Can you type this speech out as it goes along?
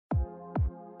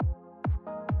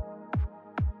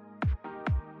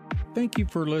Thank you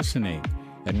for listening,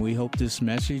 and we hope this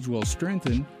message will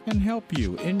strengthen and help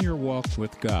you in your walk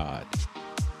with God.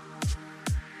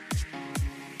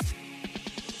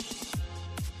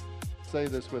 Say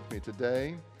this with me.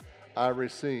 Today, I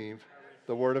receive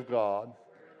the Word of God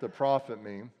to profit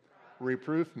me,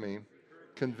 reproof me,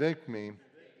 convict me,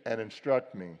 and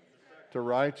instruct me to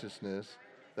righteousness,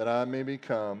 that I may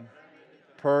become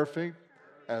perfect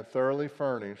and thoroughly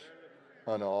furnished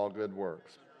unto all good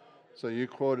works. So you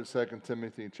quoted 2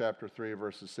 Timothy chapter 3,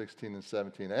 verses 16 and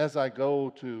 17. As I go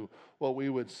to what we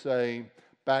would say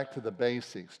back to the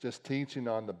basics, just teaching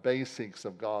on the basics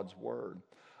of God's Word,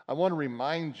 I want to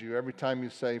remind you every time you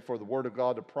say, for the Word of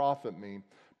God to profit me,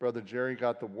 Brother Jerry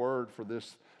got the word for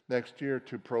this next year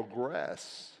to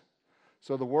progress.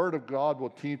 So the Word of God will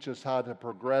teach us how to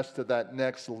progress to that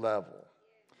next level.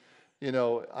 You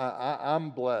know, I'm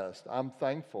blessed. I'm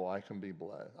thankful I can be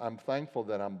blessed. I'm thankful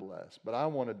that I'm blessed, but I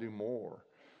want to do more.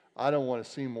 I don't want to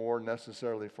see more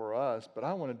necessarily for us, but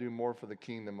I want to do more for the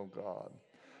kingdom of God.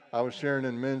 I was sharing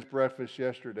in men's breakfast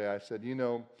yesterday. I said, you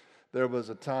know, there was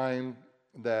a time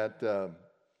that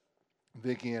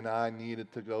Vicki and I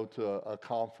needed to go to a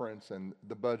conference, and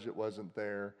the budget wasn't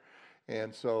there.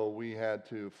 And so we had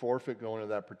to forfeit going to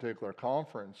that particular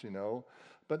conference, you know.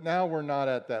 But now we're not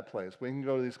at that place. We can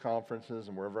go to these conferences,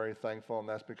 and we're very thankful, and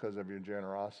that's because of your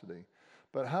generosity.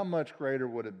 But how much greater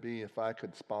would it be if I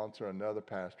could sponsor another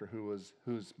pastor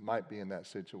who's might be in that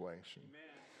situation? Amen.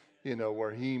 You know,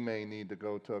 where he may need to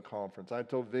go to a conference. I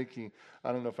told Vicki,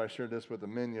 I don't know if I shared this with the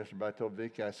men yesterday, but I told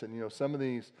Vicki, I said, you know, some of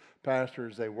these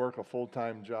pastors, they work a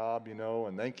full-time job, you know,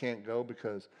 and they can't go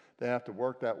because they have to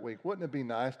work that week. Wouldn't it be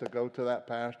nice to go to that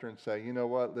pastor and say, you know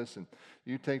what, listen,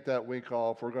 you take that week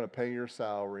off, we're going to pay your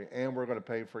salary, and we're going to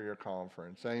pay for your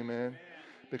conference. Amen? Amen.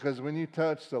 Because when you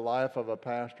touch the life of a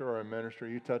pastor or a minister,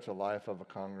 you touch the life of a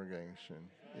congregation,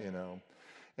 you know.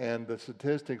 And the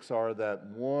statistics are that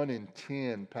 1 in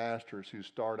 10 pastors who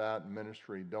start out in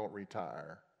ministry don't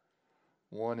retire.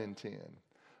 1 in 10.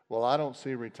 Well, I don't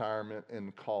see retirement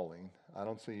in calling. I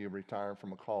don't see you retiring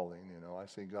from a calling. You know, I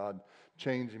see God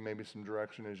changing maybe some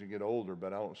direction as you get older,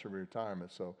 but I don't see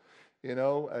retirement. So, you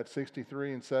know, at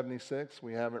 63 and 76,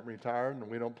 we haven't retired, and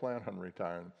we don't plan on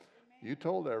retiring. You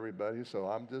told everybody, so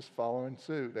I'm just following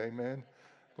suit. Amen.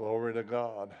 Glory to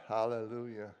God.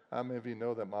 Hallelujah. How many of you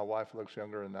know that my wife looks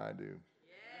younger than I do?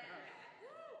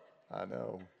 Yeah. I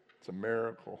know. It's a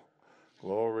miracle.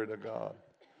 Glory to God.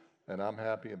 And I'm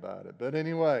happy about it. But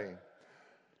anyway,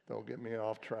 don't get me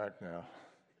off track now.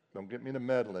 Don't get me to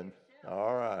meddling.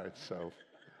 All right, so.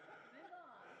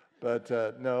 But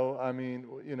no, I mean,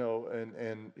 you know,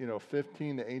 and you know,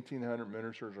 15 to 1,800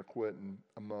 ministers are quitting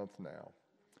a month now.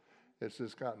 It's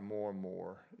just gotten more and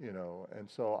more, you know, and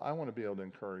so I want to be able to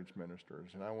encourage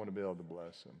ministers, and I want to be able to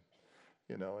bless them,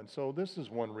 you know, and so this is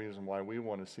one reason why we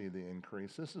want to see the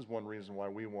increase. This is one reason why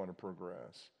we want to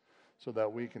progress, so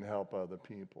that we can help other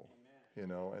people, you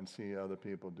know, and see other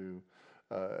people do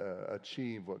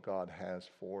achieve what God has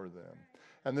for them.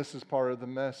 And this is part of the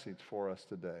message for us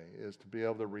today, is to be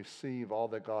able to receive all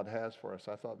that God has for us.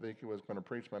 I thought Vicki was going to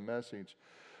preach my message.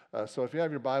 So if you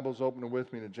have your Bibles open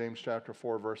with me to James chapter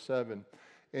 4, verse 7,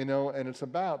 you know, and it's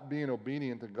about being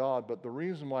obedient to God. But the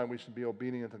reason why we should be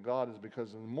obedient to God is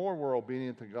because the more we're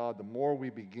obedient to God, the more we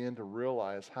begin to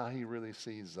realize how He really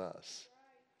sees us.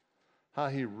 How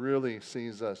He really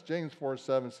sees us. James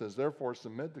 4:7 says, therefore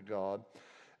submit to God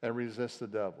and resist the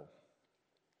devil.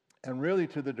 And really,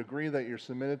 to the degree that you're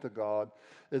submitted to God,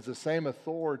 is the same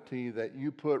authority that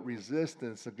you put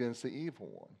resistance against the evil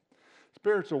one.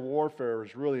 Spiritual warfare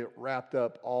is really wrapped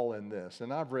up all in this.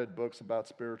 And I've read books about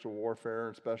spiritual warfare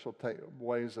and special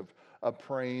ways of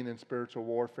praying in spiritual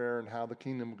warfare, and how the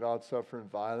kingdom of God suffering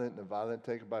violent and the violent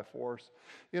taken by force.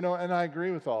 You know, and I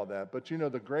agree with all that. But, you know,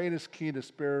 the greatest key to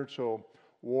spiritual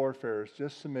warfare is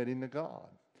just submitting to God.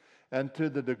 And to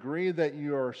the degree that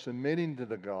you are submitting to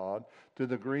the God, to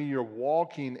the degree you're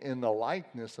walking in the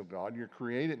likeness of God, you're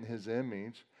created in His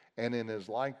image and in His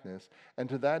likeness, and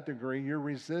to that degree you're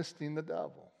resisting the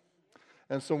devil.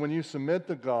 And so when you submit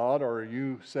to God, or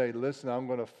you say, listen, I'm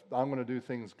going to do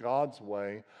things God's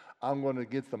way, I'm going to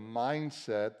get the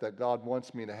mindset that God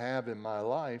wants me to have in my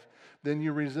life, then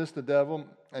you resist the devil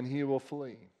and he will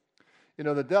flee. You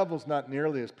know, the devil's not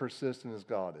nearly as persistent as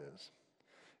God is.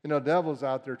 You know, the devil's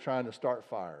out there trying to start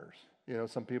fires. You know,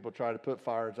 some people try to put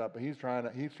fires up, but he's trying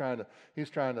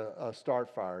to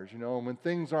start fires. You know, and when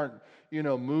things aren't, you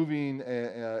know, moving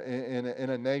in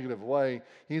a negative way,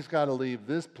 he's got to leave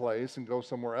this place and go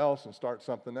somewhere else and start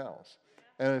something else.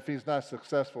 And if he's not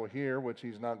successful here, which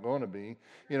he's not going to be,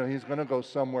 he's going to go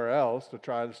somewhere else to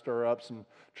try to stir up some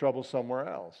trouble somewhere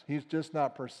else. He's just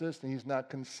not persistent. He's not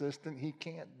consistent. He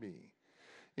can't be.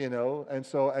 And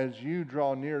so as you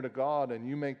draw near to God and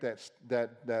you make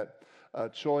that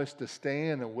choice to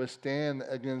stand and withstand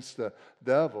against the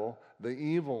devil, the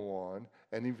evil one,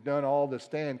 and you've done all to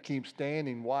stand, keep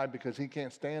standing. Why? Because he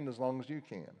can't stand as long as you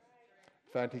can.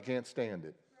 In fact, he can't stand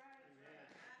it.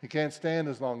 He can't stand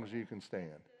as long as you can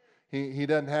stand. He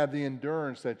doesn't have the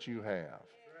endurance that you have.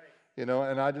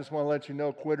 And I just want to let you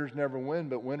know, quitters never win,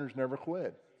 but winners never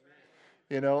quit.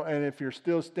 And if you're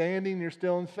still standing, you're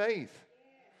still in faith.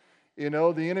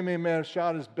 The enemy may have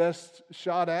shot his best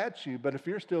shot at you, but if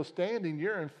you're still standing,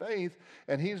 you're in faith,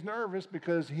 and he's nervous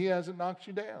because he hasn't knocked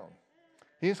you down.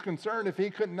 He's concerned if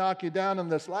he couldn't knock you down in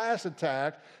this last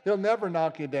attack, he'll never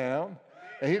knock you down,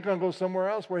 and he's going to go somewhere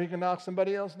else where he can knock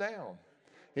somebody else down.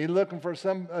 He's looking for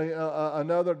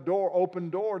another open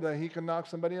door that he can knock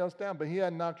somebody else down, but he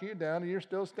hadn't knocked you down, and you're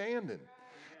still standing.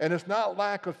 And it's not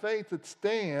lack of faith that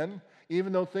stand.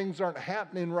 Even though things aren't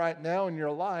happening right now in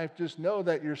your life, just know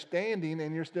that you're standing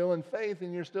and you're still in faith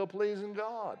and you're still pleasing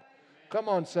God. Come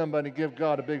on, somebody, give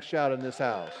God a big shout in this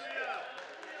house.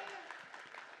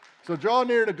 So draw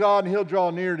near to God and he'll draw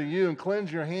near to you, and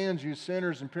cleanse your hands, you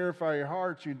sinners, and purify your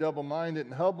hearts, you double-minded,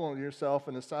 and humble yourself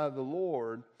in the sight of the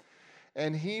Lord,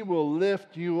 and he will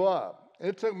lift you up.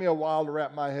 It took me a while to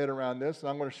wrap my head around this, and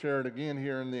I'm going to share it again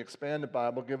here in the Expanded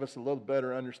Bible, give us a little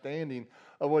better understanding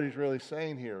of what he's really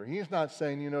saying here. He's not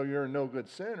saying, you're a no good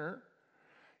sinner.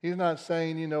 He's not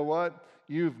saying,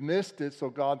 you've missed it so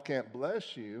God can't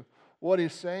bless you. What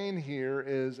he's saying here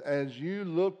is, as you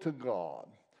look to God,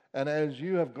 and as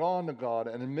you have gone to God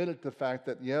and admitted the fact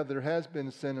that, there has been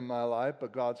sin in my life,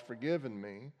 but God's forgiven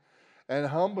me, and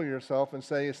humble yourself and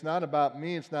say, it's not about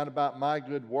me, it's not about my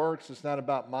good works, it's not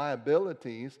about my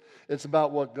abilities, it's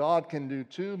about what God can do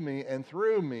to me and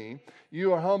through me.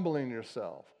 You are humbling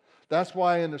yourself. That's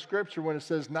why in the scripture when it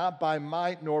says, not by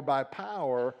might nor by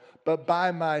power, but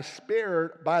by my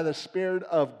spirit, by the spirit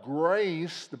of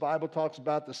grace, the Bible talks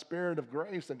about the spirit of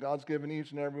grace that God's given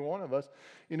each and every one of us.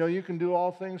 You can do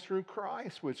all things through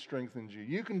Christ, which strengthens you.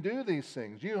 You can do these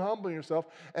things. You humble yourself,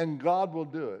 and God will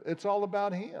do it. It's all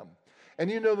about him. And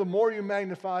the more you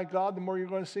magnify God, the more you're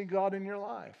going to see God in your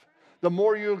life. The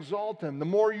more you exalt him, the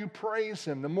more you praise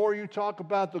him, the more you talk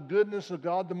about the goodness of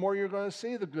God, the more you're going to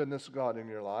see the goodness of God in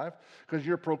your life, because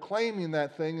you're proclaiming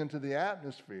that thing into the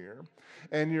atmosphere,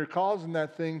 and you're causing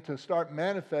that thing to start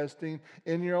manifesting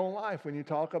in your own life when you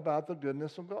talk about the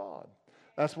goodness of God.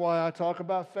 That's why I talk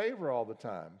about favor all the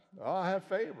time. Oh, I have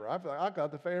favor. I've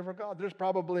got the favor of God. There's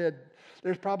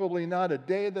probably not a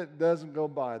day that doesn't go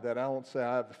by that I won't say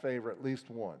I have the favor at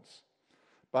least once.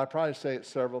 But I probably say it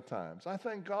several times. I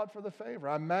thank God for the favor.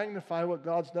 I magnify what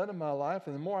God's done in my life,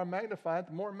 and the more I magnify it,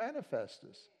 the more it manifests.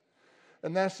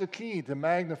 And that's the key, to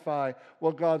magnify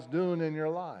what God's doing in your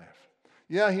life.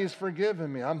 Yeah, he's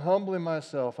forgiven me. I'm humbling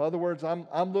myself. In other words,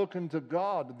 I'm looking to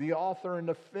God, the author and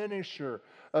the finisher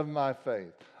of my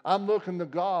faith. I'm looking to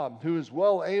God, who is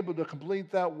well able to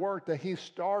complete that work that he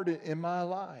started in my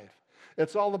life.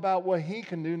 It's all about what he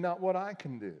can do, not what I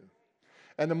can do.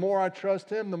 And the more I trust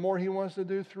him, the more he wants to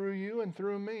do through you and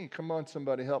through me. Come on,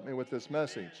 somebody, help me with this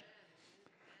message.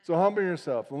 So humble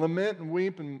yourself. Lament and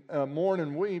weep and mourn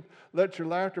and weep. Let your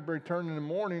laughter be turned into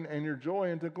mourning and your joy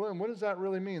into gloom. What does that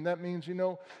really mean? That means,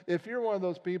 if you're one of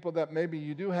those people that maybe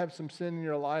you do have some sin in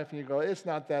your life and you go, it's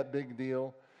not that big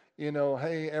deal.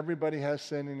 Hey, everybody has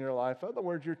sin in your life. In other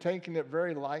words, you're taking it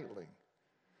very lightly.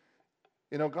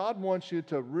 God wants you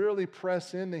to really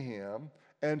press into him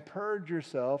and purge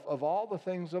yourself of all the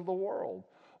things of the world.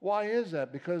 Why is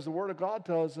that? Because the Word of God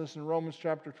tells us in Romans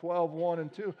chapter 12, 1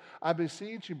 and 2, I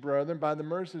beseech you, brethren, by the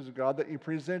mercies of God, that you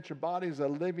present your bodies a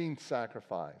living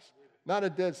sacrifice, not a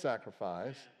dead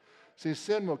sacrifice. See,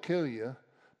 sin will kill you,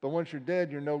 but once you're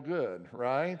dead, you're no good,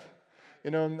 right?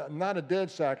 Not a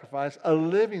dead sacrifice, a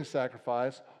living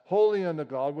sacrifice, holy unto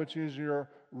God, which is your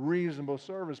reasonable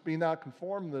service. Be not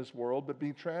conformed to this world, but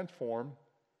be transformed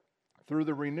through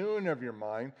the renewing of your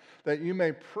mind, that you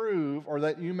may prove, or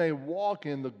that you may walk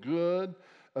in the good,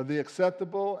 the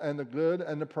acceptable, and the good,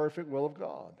 and the perfect will of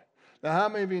God. Now, how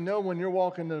many of you know when you're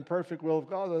walking in the perfect will of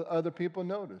God, other people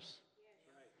notice?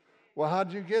 Well,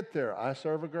 how'd you get there? I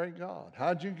serve a great God.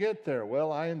 How'd you get there?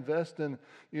 Well, I invest in,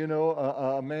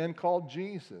 a man called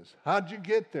Jesus. How'd you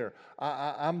get there?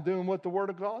 I'm doing what the Word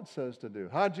of God says to do.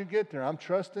 How'd you get there? I'm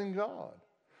trusting God.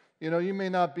 You may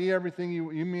not be everything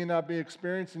you may not be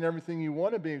experiencing everything you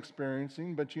want to be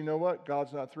experiencing, but you know what?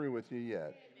 God's not through with you yet.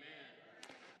 Amen.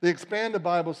 The Expanded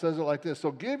Bible says it like this.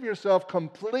 So give yourself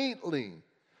completely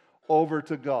over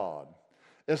to God.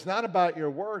 It's not about your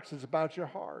works, it's about your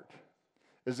heart.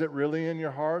 Is it really in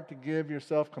your heart to give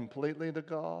yourself completely to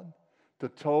God? To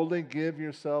totally give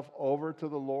yourself over to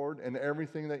the Lord in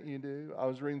everything that you do? I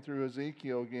was reading through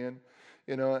Ezekiel again,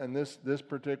 and this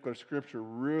particular scripture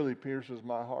really pierces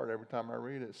my heart every time I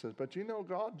read it. It says, but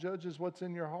God judges what's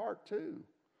in your heart too.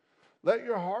 Let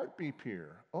your heart be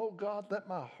pure. Oh God, let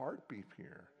my heart be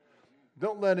pure.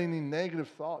 Don't let any negative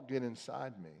thought get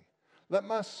inside me. Let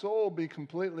my soul be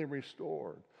completely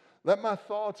restored. Let my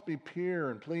thoughts be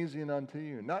pure and pleasing unto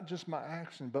you. Not just my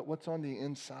action, but what's on the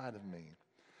inside of me.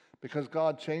 Because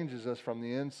God changes us from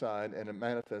the inside and it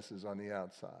manifests on the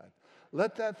outside.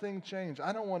 Let that thing change.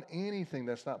 I don't want anything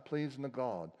that's not pleasing to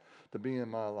God to be in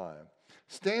my life.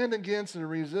 Stand against and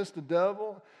resist the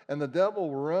devil, and the devil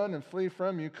will run and flee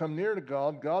from you. Come near to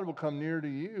God, God will come near to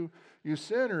you. You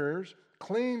sinners,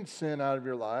 clean sin out of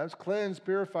your lives. Cleanse,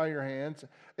 purify your hands.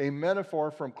 A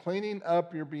metaphor from cleaning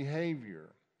up your behavior.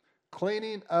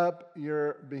 Cleaning up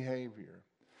your behavior.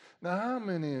 Now, how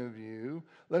many of you,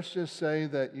 let's just say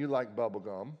that you like bubble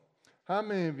gum. How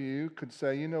many of you could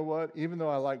say, you know what, even though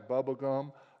I like bubble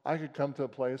gum, I could come to a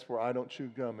place where I don't chew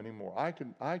gum anymore. I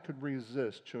could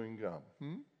resist chewing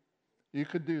gum. You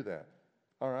could do that.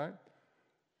 All right?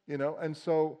 And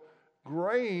so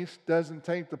grace doesn't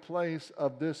take the place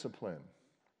of discipline.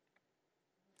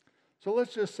 So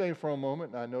let's just say for a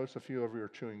moment, and I notice a few of you are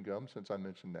chewing gum since I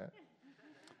mentioned that.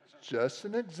 It's just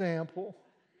an example.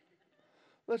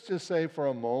 Let's just say for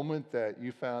a moment that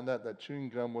you found out that chewing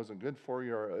gum wasn't good for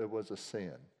you or it was a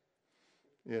sin.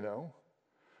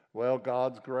 Well,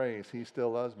 God's grace, He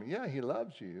still loves me. Yeah, He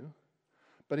loves you,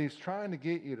 but He's trying to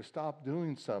get you to stop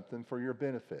doing something for your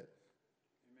benefit.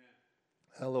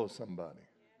 Amen. Hello, somebody.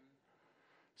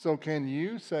 So can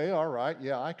you say, all right,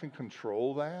 yeah, I can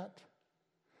control that?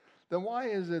 Then why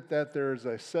is it that there's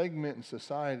a segment in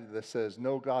society that says,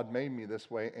 no, God made me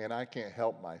this way and I can't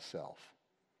help myself?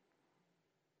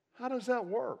 How does that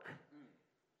work?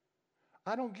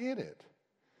 I don't get it.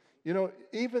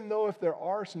 Even though if there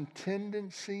are some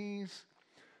tendencies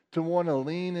to want to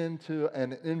lean into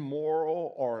an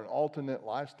immoral or an alternate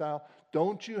lifestyle,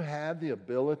 don't you have the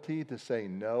ability to say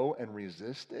no and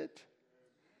resist it?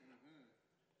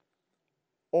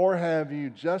 Or have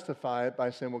you justified it by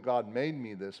saying, well, God made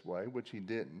me this way, which He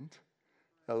didn't.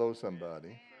 Hello,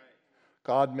 somebody.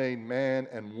 God made man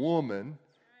and woman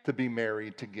to be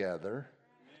married together.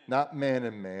 Not man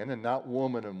and not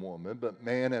woman and woman, but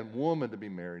man and woman to be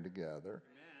married together.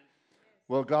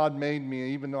 Well, God made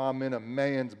me, even though I'm in a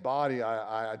man's body,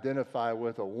 I identify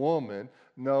with a woman.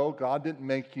 No, God didn't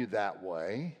make you that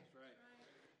way.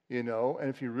 And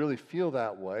if you really feel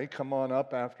that way, come on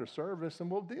up after service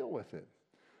and we'll deal with it.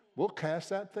 We'll cast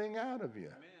that thing out of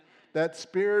you. That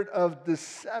spirit of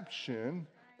deception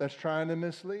that's trying to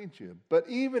mislead you. But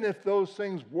even if those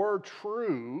things were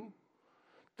true,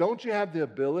 don't you have the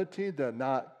ability to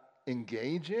not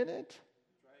engage in it?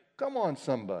 Come on,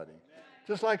 somebody.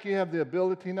 Just like you have the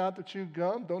ability not to chew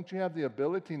gum, don't you have the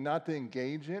ability not to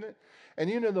engage in it? And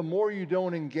the more you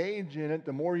don't engage in it,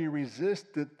 the more you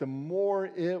resist it, the more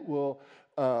it will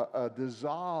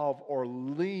dissolve or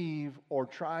leave or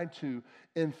try to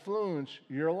influence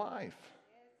your life.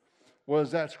 Well,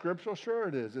 is that scriptural? Sure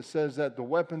it is. It says that the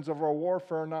weapons of our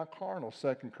warfare are not carnal,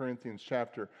 2 Corinthians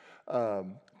chapter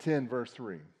 10, verse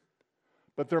 3.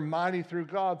 But they're mighty through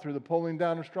God, through the pulling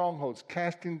down of strongholds,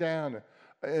 casting down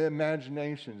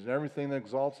imaginations and everything that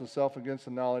exalts itself against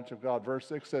the knowledge of God. Verse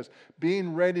 6 says,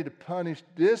 being ready to punish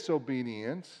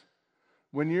disobedience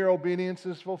when your obedience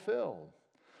is fulfilled.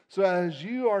 So as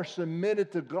you are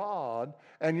submitted to God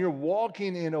and you're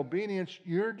walking in obedience,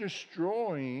 you're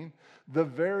destroying the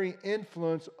very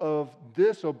influence of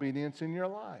disobedience in your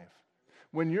life.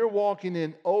 When you're walking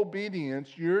in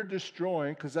obedience, you're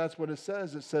destroying, because that's what it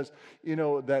says. It says,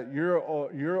 that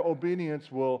your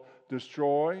obedience will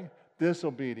destroy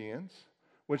disobedience,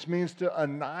 which means to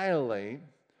annihilate,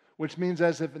 which means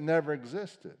as if it never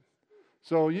existed.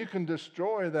 So you can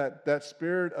destroy that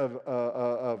spirit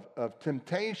of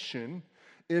temptation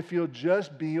if you'll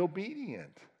just be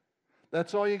obedient.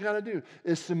 That's all you got to do,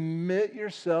 is submit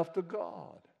yourself to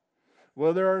God.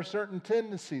 Well, there are certain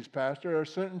tendencies, Pastor. There are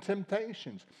certain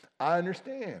temptations. I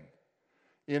understand.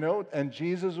 And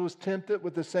Jesus was tempted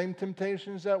with the same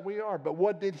temptations that we are. But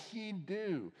what did He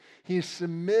do? He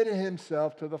submitted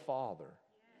Himself to the Father.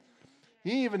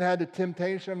 He even had the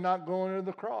temptation of not going to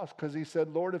the cross because He said,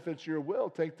 Lord, if it's your will,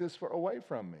 take this away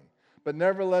from me. But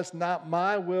nevertheless, not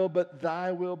my will, but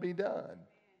thy will be done.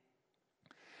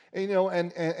 And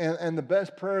the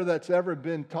best prayer that's ever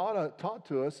been taught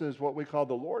to us is what we call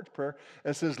the Lord's Prayer.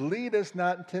 It says, lead us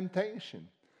not in temptation.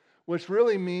 which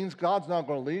really means God's not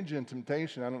going to lead you in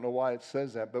temptation. I don't know why it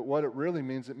says that, but what it really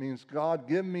means, it means, God,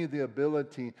 give me the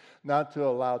ability not to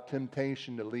allow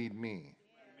temptation to lead me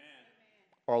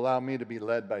or allow me to be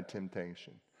led by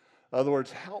temptation. In other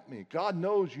words, help me. God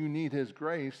knows you need His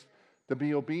grace to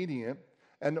be obedient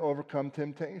and to overcome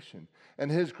temptation.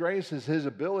 And His grace is His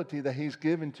ability that He's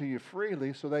given to you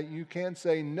freely so that you can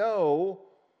say no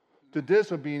to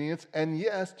disobedience and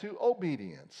yes to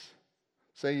obedience.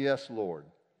 Say, yes, Lord.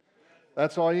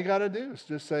 That's all you got to do is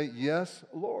just say, yes,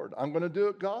 Lord. I'm going to do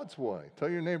it God's way. Tell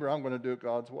your neighbor, I'm going to do it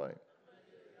God's way.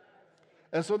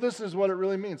 And so this is what it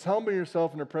really means. Humble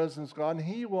yourself in the presence of God, and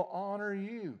He will honor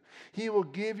you. He will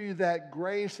give you that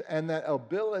grace and that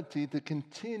ability to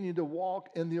continue to walk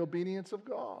in the obedience of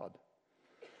God.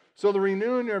 So the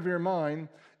renewing of your mind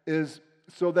is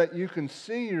so that you can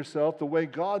see yourself the way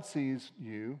God sees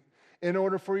you in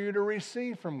order for you to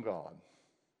receive from God.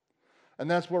 And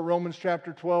that's what Romans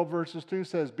chapter 12 verses 2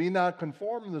 says. Be not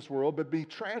conformed to this world, but be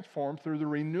transformed through the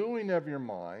renewing of your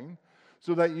mind,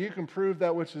 so that you can prove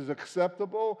that which is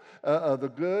acceptable,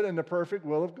 the good and the perfect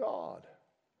will of God.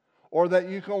 Or that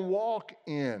you can walk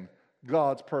in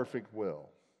God's perfect will.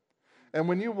 And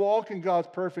when you walk in God's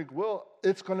perfect will,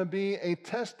 it's going to be a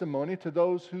testimony to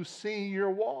those who see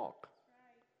your walk.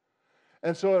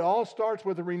 And so it all starts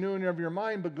with the renewing of your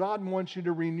mind, but God wants you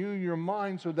to renew your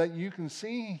mind so that you can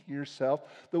see yourself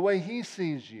the way He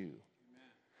sees you.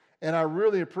 And I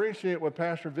really appreciate what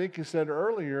Pastor Vicky said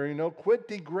earlier, quit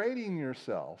degrading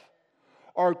yourself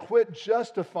or quit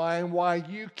justifying why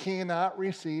you cannot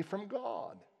receive from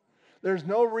God. There's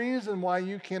no reason why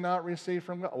you cannot receive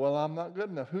from God. Well, I'm not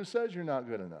good enough. Who says you're not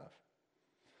good enough?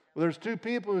 Well, there's two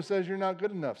people who says you're not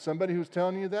good enough. Somebody who's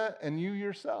telling you that and you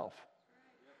yourself.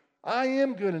 I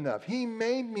am good enough. He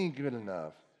made me good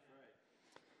enough.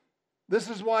 This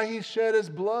is why He shed His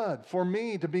blood for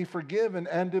me to be forgiven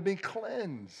and to be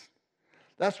cleansed.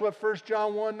 That's what 1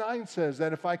 John 1:9 says,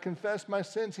 that if I confess my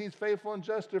sins, He's faithful and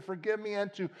just to forgive me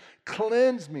and to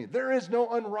cleanse me. There is no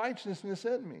unrighteousness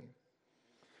in me.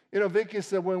 Vicky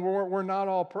said, when we're not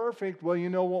all perfect, well,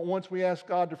 once we ask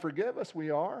God to forgive us,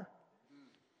 we are.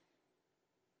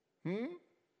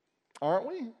 Aren't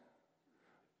we?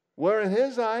 We're in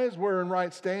His eyes, we're in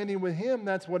right standing with Him.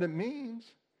 That's what it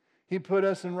means. He put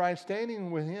us in right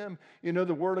standing with Him. The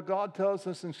Word of God tells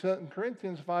us in 2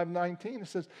 Corinthians 5:19, it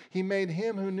says, He made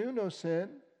Him who knew no sin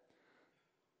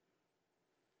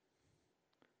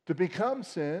to become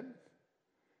sin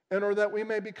in order that we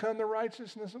may become the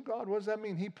righteousness of God. What does that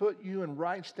mean? He put you in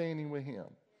right standing with Him.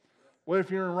 Well,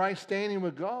 if you're in right standing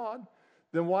with God,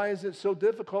 then why is it so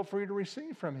difficult for you to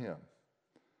receive from Him?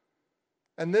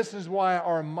 And this is why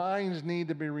our minds need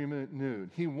to be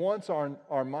renewed. He wants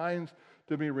our minds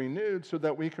to be renewed so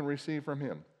that we can receive from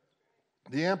Him.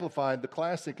 The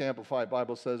classic Amplified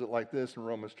Bible says it like this in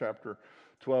Romans chapter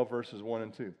 12, verses 1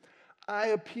 and 2. I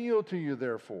appeal to you,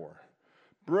 therefore,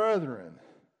 brethren,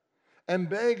 and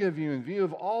beg of you in view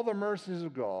of all the mercies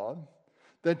of God,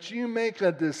 that you make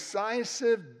a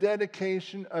decisive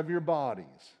dedication of your bodies.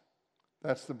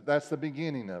 That's the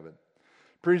beginning of it.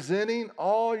 Presenting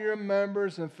all your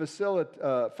members and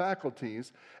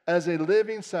faculties as a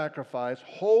living sacrifice,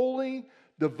 holy,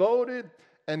 devoted,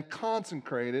 and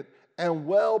consecrated, and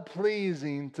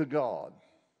well-pleasing to God,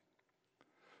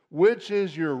 which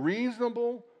is your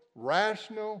reasonable,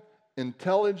 rational,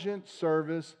 intelligent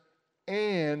service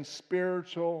and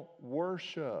spiritual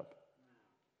worship.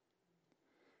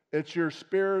 It's your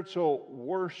spiritual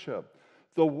worship.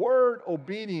 The word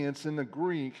obedience in the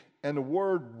Greek and the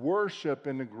word worship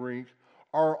in the Greek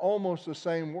are almost the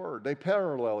same word. They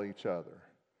parallel each other.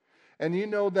 And you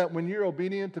know that when you're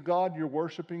obedient to God, you're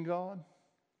worshiping God.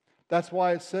 That's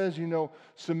why it says,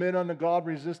 submit unto God,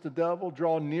 resist the devil,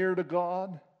 draw near to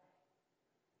God,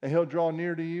 and He'll draw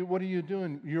near to you. What are you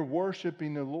doing? You're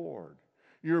worshiping the Lord.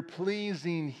 You're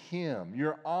pleasing Him.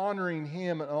 You're honoring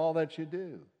Him in all that you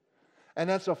do. And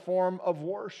that's a form of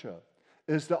worship,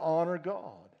 is to honor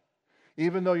God.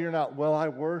 Even though you're not, I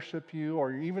worship you,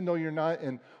 or even though you're not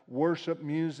in worship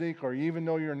music, or even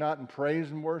though you're not in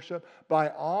praise and worship, by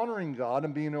honoring God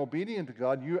and being obedient to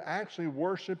God, you're actually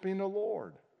worshiping the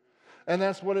Lord. And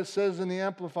that's what it says in the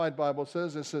Amplified Bible. It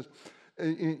says,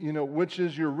 which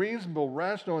is your reasonable,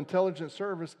 rational, intelligent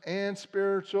service and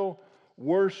spiritual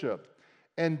worship.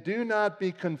 And do not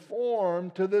be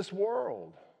conformed to this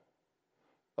world.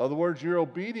 In other words, your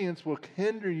obedience will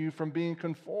hinder you from being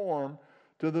conformed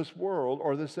to this world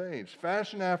or this age,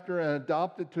 fashioned after and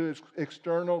adopted to its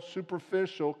external,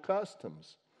 superficial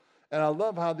customs. And I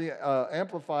love how the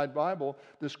Amplified Bible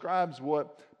describes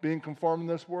what being conformed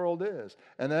to this world is.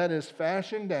 And that is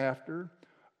fashioned after,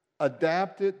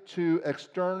 adapted to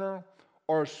external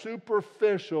or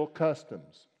superficial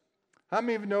customs. How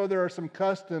many of you know there are some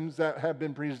customs that have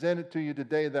been presented to you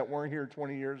today that weren't here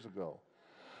 20 years ago?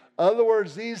 In other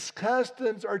words, these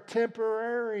customs are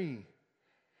temporary.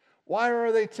 Why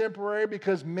are they temporary?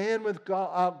 Because man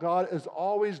without God is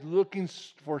always looking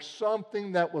for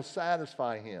something that will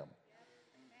satisfy him.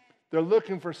 They're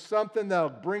looking for something that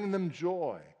will bring them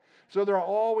joy. So they're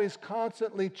always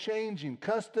constantly changing.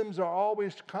 Customs are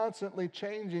always constantly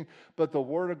changing, but the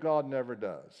Word of God never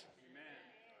does.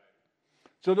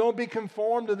 So don't be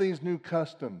conformed to these new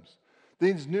customs,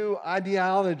 these new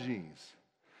ideologies,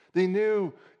 the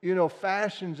new,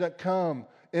 fashions that come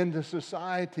into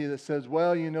society that says,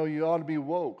 well, you ought to be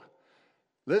woke.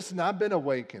 Listen, I've been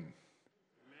awakened.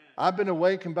 I've been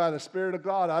awakened by the Spirit of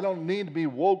God. I don't need to be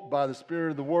woke by the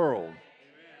spirit of the world.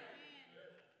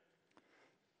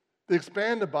 The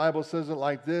Expanded Bible says it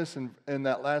like this in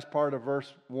that last part of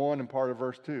verse 1 and part of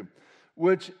verse 2.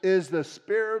 Which is the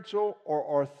spiritual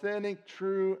or authentic,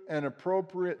 true, and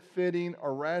appropriate, fitting,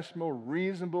 or rational,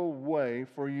 reasonable way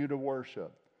for you to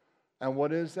worship. And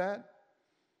what is that?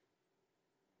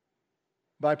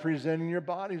 By presenting your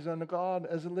bodies unto God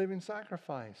as a living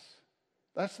sacrifice.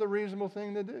 That's the reasonable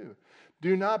thing to do.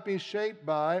 Do not be shaped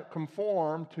by,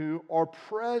 conformed to, or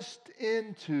pressed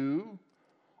into,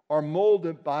 or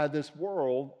molded by this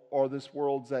world or this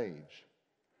world's age.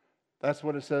 That's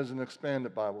what it says in the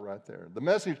Expanded Bible right there. The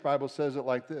Message Bible says it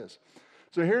like this.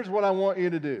 So here's what I want you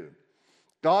to do.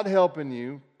 God helping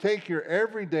you, take your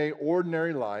everyday,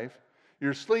 ordinary life,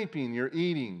 your sleeping, your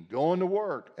eating, going to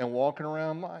work, and walking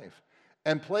around life,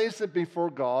 and place it before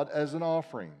God as an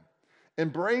offering.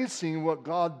 Embracing what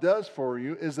God does for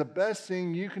you is the best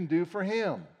thing you can do for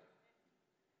Him.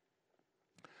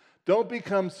 Don't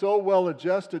become so well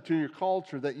adjusted to your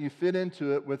culture that you fit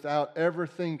into it without ever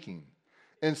thinking.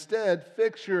 Instead,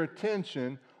 fix your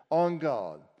attention on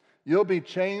God. You'll be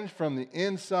changed from the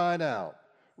inside out.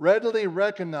 Readily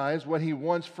recognize what He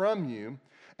wants from you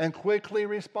and quickly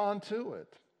respond to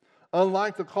it.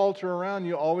 Unlike the culture around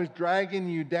you, always dragging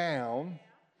you down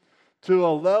to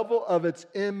a level of its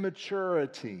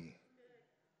immaturity.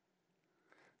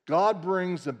 God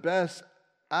brings the best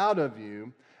out of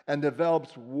you and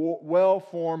develops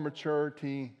well-formed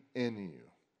maturity in you.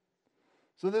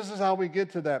 So this is how we get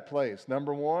to that place.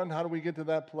 Number one, how do we get to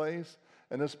that place?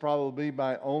 And this will probably be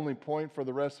my only point for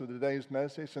the rest of today's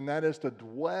message, and that is to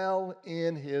dwell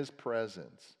in His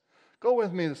presence. Go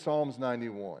with me to Psalms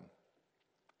 91.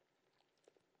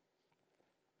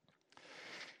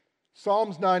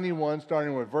 Psalms 91,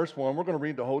 starting with verse 1. We're going to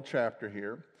read the whole chapter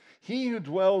here. He who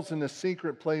dwells in the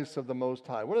secret place of the Most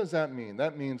High. What does that mean?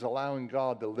 That means allowing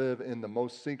God to live in the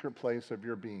most secret place of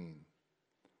your being.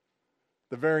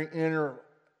 The very inner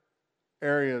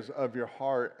areas of your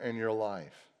heart and your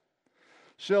life.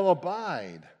 Shall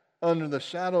abide under the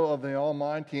shadow of the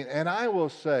Almighty, and I will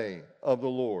say of the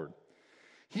Lord,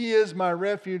 He is my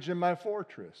refuge and my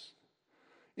fortress.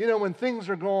 When things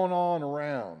are going on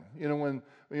around, when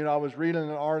I was reading an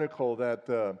article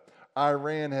that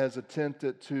Iran has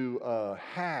attempted to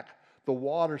hack the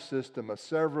water system of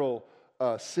several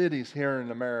cities here in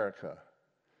America.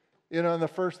 And the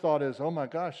first thought is, oh my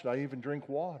gosh, should I even drink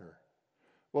water?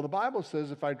 Well, the Bible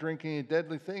says if I drink any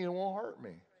deadly thing, it won't hurt me.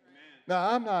 Amen.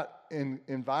 Now, I'm not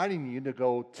inviting you to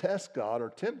go test God or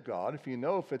tempt God. If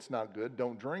if it's not good,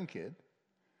 don't drink it.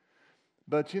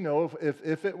 But,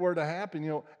 if it were to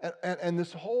happen, and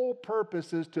this whole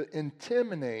purpose is to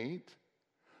intimidate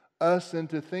us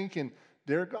into thinking,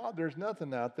 dear God, there's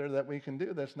nothing out there that we can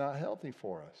do that's not healthy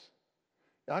for us.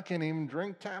 I can't even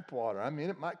drink tap water.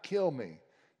 It might kill me.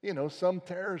 Some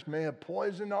terrorists may have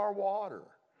poisoned our water.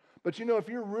 But if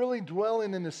you're really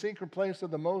dwelling in the secret place of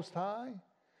the Most High,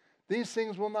 these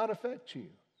things will not affect you.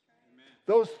 Amen.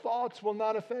 Those thoughts will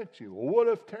not affect you. Well, what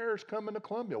if terrorists come into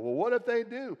Columbia? Well, what if they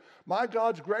do? My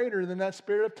God's greater than that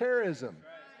spirit of terrorism.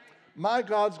 My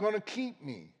God's going to keep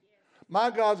me. My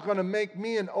God's going to make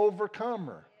me an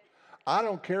overcomer. I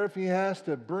don't care if He has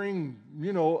to bring,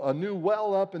 a new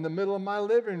well up in the middle of my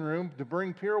living room to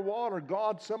bring pure water.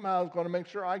 God somehow is going to make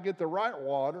sure I get the right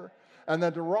water and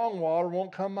that the wrong water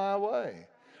won't come my way.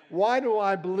 Why do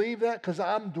I believe that? Because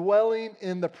I'm dwelling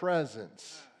in the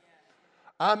presence.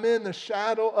 I'm in the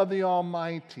shadow of the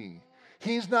Almighty.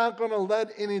 He's not going to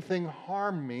let anything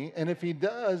harm me. And if He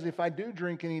does, if I do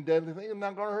drink any deadly thing, it's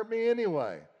not going to hurt me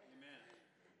anyway.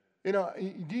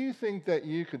 Do you think that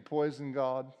you could poison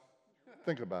God?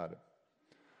 Think about it.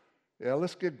 Yeah,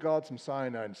 let's give God some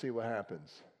cyanide and see what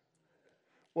happens.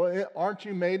 Well, aren't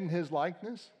you made in His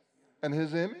likeness and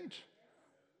His image?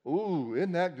 Ooh,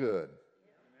 isn't that good?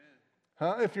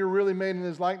 Huh? If you're really made in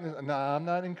his likeness. Nah, I'm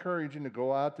not encouraging to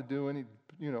go out to do any,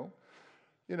 you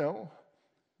know,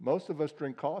 most of us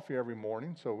drink coffee every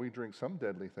morning, so we drink some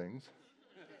deadly things.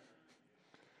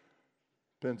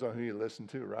 Depends on who you listen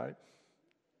to, right?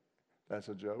 That's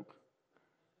a joke.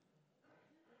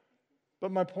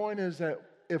 But my point is that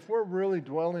if we're really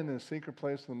dwelling in a secret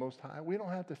place of the Most High, we don't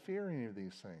have to fear any of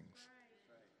these things.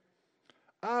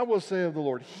 I will say of the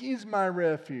Lord, He's my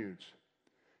refuge.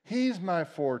 He's my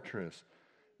fortress.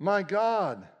 My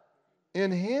God,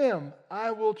 in Him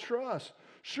I will trust.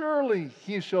 Surely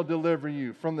He shall deliver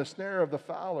you from the snare of the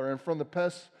fowler and from the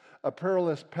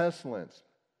perilous pestilence.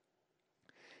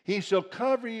 He shall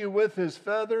cover you with His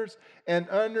feathers, and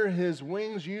under His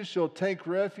wings you shall take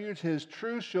refuge. His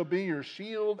truth shall be your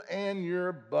shield and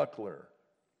your buckler.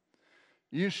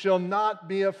 You shall not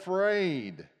be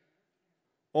afraid.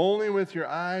 Only with your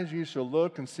eyes you shall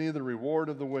look and see the reward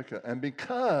of the wicked. And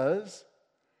because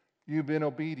you've been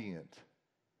obedient,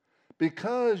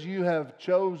 because you have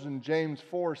chosen James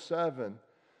 4:7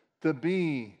 to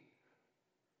be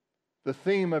the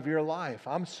theme of your life,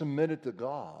 I'm submitted to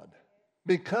God.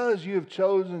 Because you've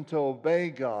chosen to obey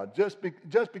God, just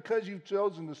because you've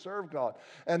chosen to serve God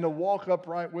and to walk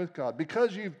upright with God,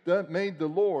 because you've made the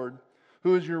Lord,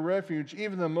 who is your refuge,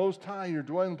 even the Most High, your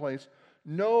dwelling place,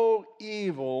 no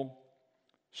evil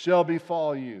shall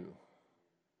befall you.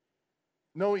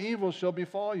 No evil shall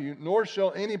befall you, nor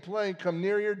shall any plague come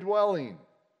near your dwelling.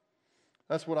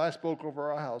 That's what I spoke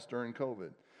over our house during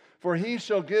COVID. For He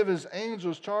shall give His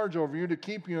angels charge over you to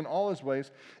keep you in all His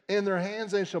ways. In their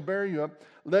hands they shall bear you up,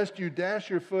 lest you dash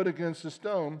your foot against a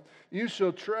stone. You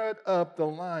shall tread up the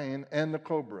lion and the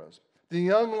cobras. The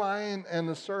young lion and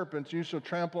the serpents you shall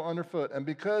trample underfoot. And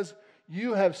because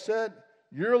you have set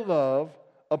your love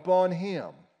upon Him,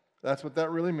 that's what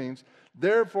that really means,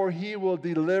 therefore He will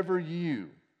deliver you.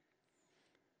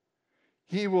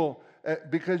 He will,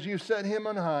 because you've set Him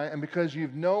on high, and because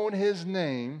you've known His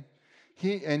name,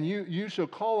 you shall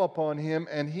call upon Him,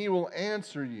 and He will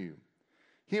answer you.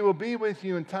 He will be with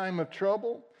you in time of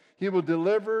trouble. He will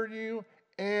deliver you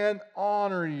and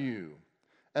honor you.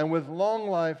 And with long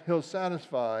life He'll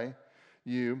satisfy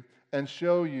you and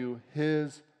show you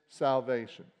His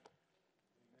salvation.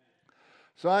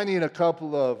 So I need a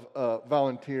couple of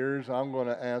volunteers. I'm going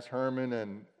to ask Herman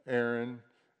and Aaron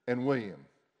and William.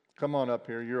 Come on up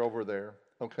here. You're over there,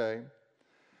 okay?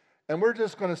 And we're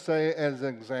just going to say, as an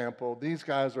example, these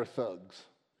guys are thugs,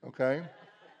 okay?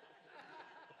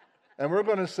 And we're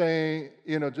going to say,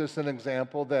 just an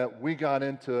example that we got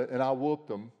into it and I whooped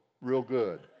them real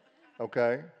good,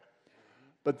 okay?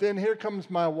 But then here comes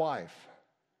my wife.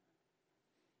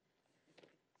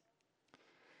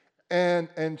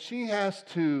 And she has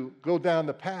to go down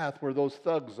the path where those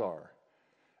thugs are.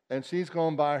 And she's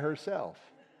going by herself.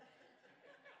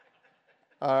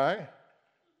 All right?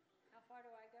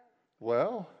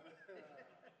 Well,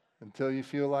 until you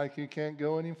feel like you can't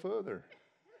go any further.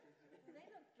 They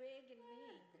look big and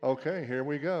mean. Okay, here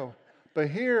we go. But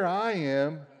here I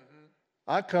am.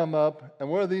 I come up, and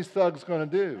what are these thugs going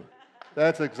to do?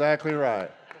 That's exactly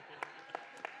right.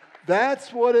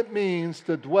 That's what it means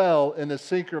to dwell in the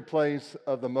secret place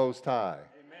of the Most High.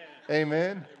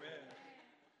 Amen?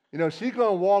 Amen. She's going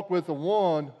to walk with the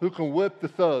one who can whip the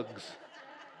thugs.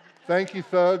 Thank you,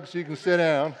 thugs. You can sit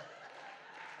down.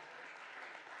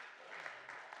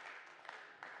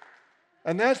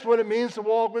 And that's what it means to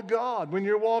walk with God. When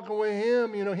you're walking with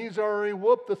Him, He's already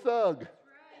whooped the thug.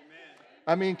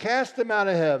 I mean, cast him out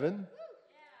of heaven.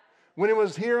 When He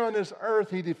was here on this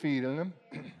earth, He defeated him.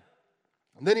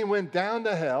 Then He went down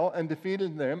to hell and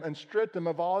defeated them and stripped them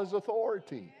of all His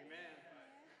authority.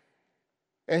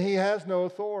 And He has no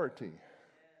authority.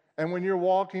 And when you're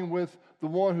walking with the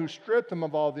one who stripped Him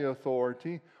of all the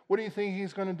authority, what do you think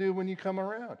He's going to do when you come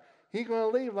around? He's going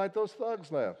to leave like those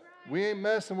thugs left. We ain't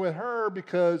messing with her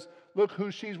because look who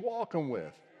she's walking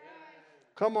with.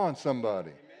 Come on,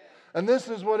 somebody. And this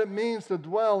is what it means to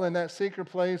dwell in that secret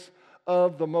place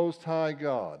of the Most High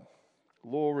God.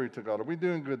 Glory to God. Are we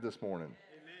doing good this morning?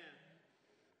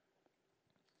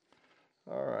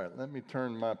 Amen. All right, let me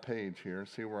turn my page here and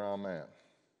see where I'm at.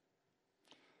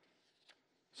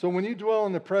 So when you dwell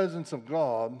in the presence of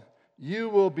God, you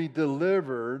will be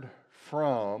delivered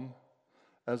from,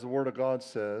 as the Word of God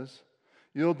says,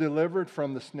 you'll be delivered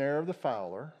from the snare of the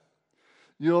fowler.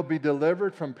 You'll be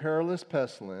delivered from perilous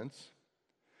pestilence.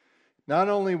 Not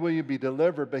only will you be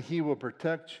delivered, but He will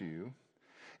protect you.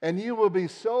 And you will be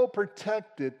so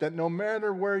protected that no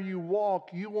matter where you walk,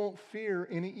 you won't fear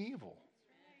any evil.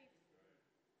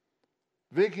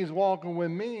 Vicky's walking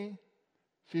with me.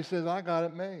 She says, I got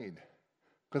it made.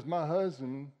 Because my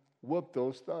husband whooped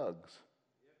those thugs.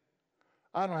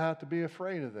 I don't have to be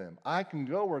afraid of them. I can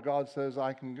go where God says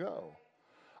I can go.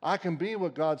 I can be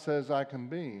what God says I can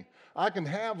be. I can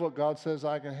have what God says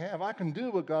I can have. I can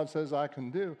do what God says I can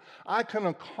do. I can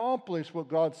accomplish what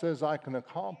God says I can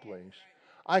accomplish.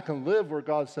 I can live where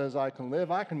God says I can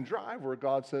live. I can drive where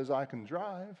God says I can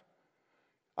drive.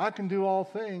 I can do all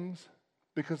things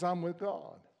because I'm with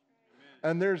God.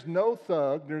 And there's no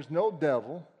thug, there's no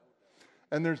devil,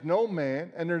 and there's no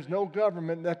man, and there's no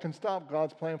government that can stop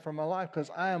God's plan for my life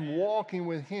because I am walking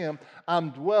with Him. I'm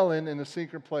dwelling in the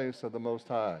secret place of the Most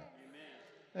High.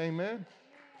 Amen. Amen.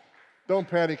 Don't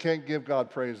patty cake, give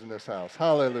God praise in this house.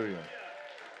 Hallelujah.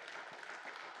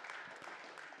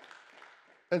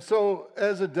 And so,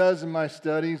 as it does in my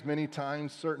studies, many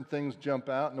times certain things jump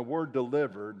out, and the word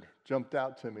delivered jumped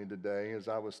out to me today as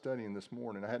I was studying this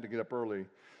morning. I had to get up early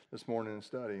this morning and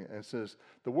study. And it says,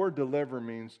 the word deliver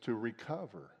means to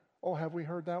recover. Oh, have we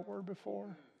heard that word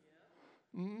before?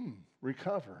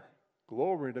 Recover.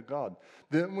 Glory to God.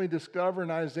 Didn't we discover in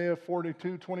Isaiah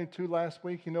 42:22 last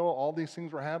week, all these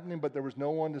things were happening, but there was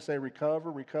no one to say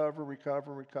recover, recover,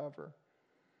 recover, recover?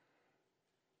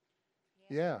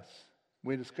 Yes,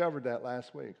 we discovered that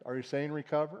last week. Are you saying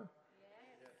recover?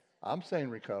 Yes. I'm saying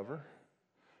recover.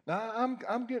 Now,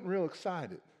 I'm getting real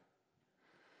excited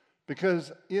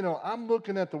because, I'm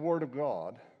looking at the Word of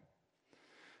God,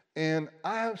 and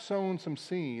I have sown some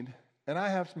seed, and I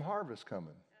have some harvest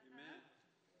coming.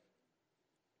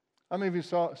 How many of you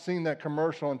seen that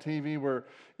commercial on TV where,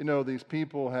 these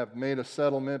people have made a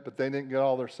settlement, but they didn't get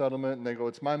all their settlement, and they go,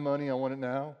 it's my money, I want it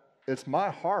now. It's my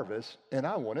harvest, and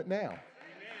I want it now. Amen.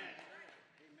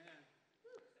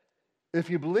 If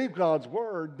you believe God's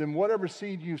word, then whatever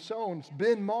seed you've sown, it's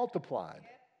been multiplied.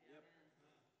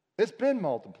 It's been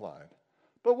multiplied.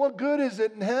 But what good is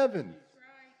it in heaven?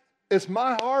 It's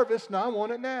my harvest, and I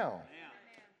want it now.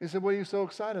 He said, what are you so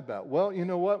excited about? Well, you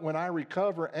know what? When I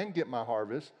recover and get my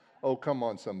harvest, oh, come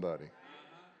on, somebody.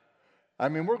 I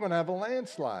mean, we're going to have a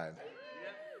landslide.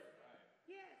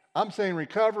 I'm saying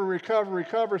recover, recover,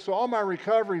 recover. So all my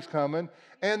recovery's coming.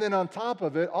 And then on top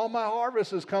of it, all my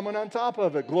harvest is coming on top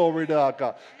of it. Glory to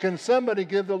God. Can somebody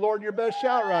give the Lord your best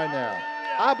shout right now?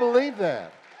 I believe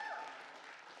that.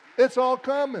 It's all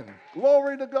coming.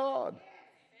 Glory to God.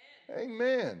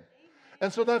 Amen.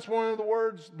 And so that's one of the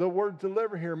words. The word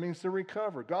deliver here means to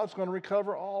recover. God's going to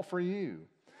recover all for you.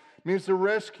 It means to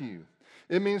rescue.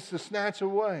 It means to snatch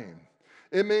away.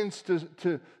 It means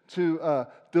to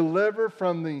deliver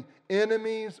from the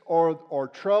enemies or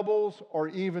troubles or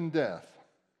even death.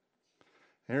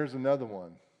 Here's another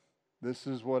one. This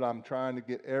is what I'm trying to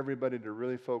get everybody to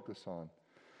really focus on.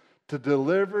 To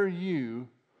deliver you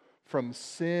from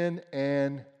sin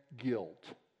and guilt.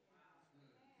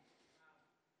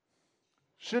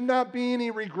 Should not be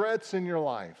any regrets in your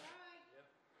life.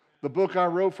 The book I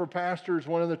wrote for pastors,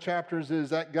 one of the chapters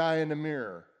is That Guy in the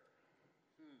Mirror.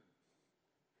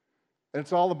 And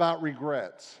it's all about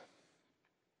regrets.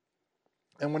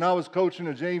 And when I was coaching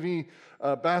a JV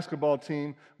basketball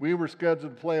team, we were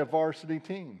scheduled to play a varsity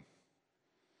team.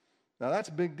 Now that's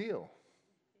a big deal.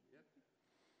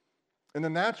 In the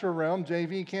natural realm,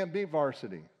 JV can't beat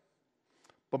varsity.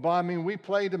 But we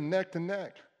played them neck to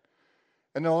neck.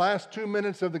 In the last 2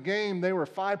 minutes of the game, they were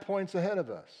 5 points ahead of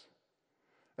us.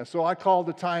 And so I called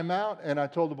a timeout, and I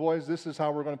told the boys, this is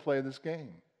how we're going to play this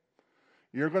game.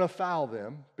 You're going to foul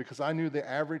them, because I knew the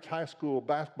average high school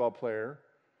basketball player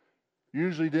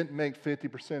usually didn't make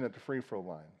 50% at the free throw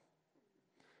line.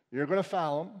 You're going to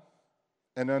foul them,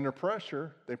 and under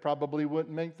pressure, they probably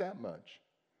wouldn't make that much.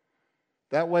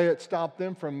 That way it stopped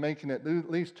them from making at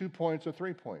least 2 points or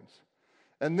 3 points.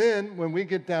 And then when we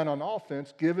get down on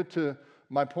offense, give it to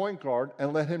my point guard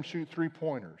and let him shoot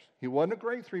three-pointers. He wasn't a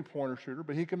great three-pointer shooter,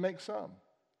 but he could make some.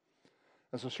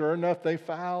 And so sure enough, they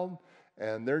fouled,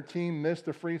 and their team missed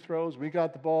the free throws. We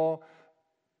got the ball.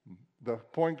 The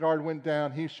point guard went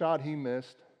down. He shot. He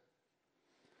missed.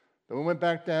 Then we went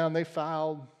back down. They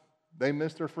fouled. They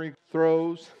missed their free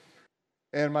throws.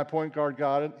 And my point guard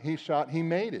got it. He shot. He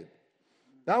made it.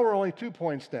 Now we're only 2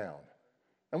 points down.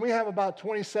 And we have about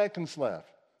 20 seconds left.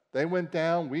 They went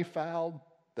down. We fouled.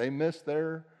 They missed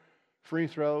their free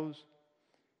throws.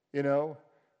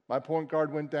 My point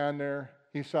guard went down there.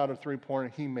 He shot a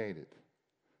three-pointer. He made it.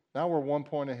 Now we're 1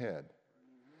 point ahead.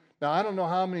 Now, I don't know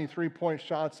how many three-point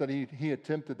shots that he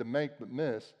attempted to make but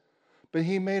missed, but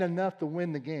he made enough to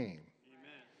win the game.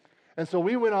 Amen. And so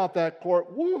we went off that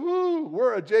court, woohoo,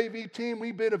 we're a JV team,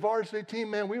 we beat a varsity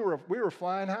team, man, we were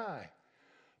flying high.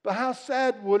 But how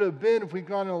sad would it have been if we'd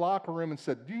gone in the locker room and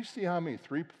said, do you see how many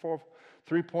three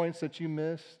points that you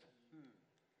missed?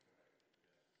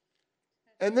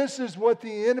 And this is what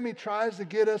the enemy tries to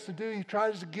get us to do. He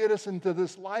tries to get us into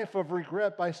this life of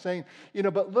regret by saying,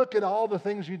 but look at all the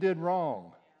things you did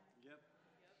wrong.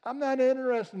 I'm not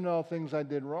interested in all the things I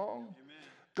did wrong.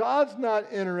 God's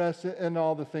not interested in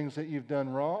all the things that you've done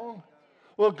wrong.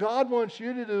 What God wants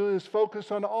you to do is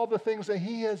focus on all the things that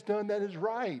He has done that is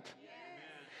right.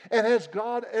 And has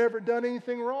God ever done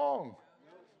anything wrong?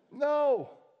 No.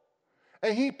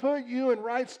 And He put you in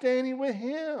right standing with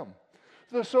Him.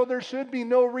 So there should be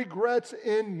no regrets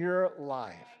in your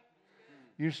life.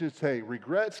 You should say,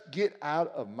 regrets, get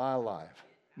out of my life.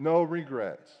 No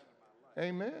regrets.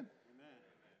 Amen.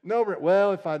 No,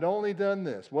 well, if I'd only done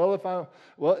this. Well,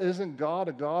 isn't God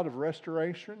a God of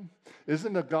restoration?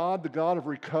 Isn't the God of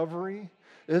recovery?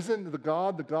 Isn't the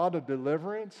God of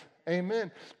deliverance?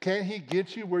 Amen. Can't He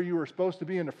get you where you were supposed to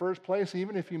be in the first place,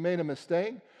 even if you made a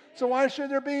mistake? So why should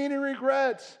there be any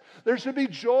regrets? There should be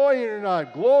joy in your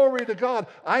life. Glory to God.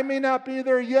 I may not be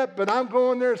there yet, but I'm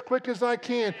going there as quick as I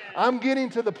can. I'm getting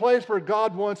to the place where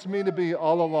God wants me to be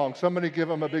all along. Somebody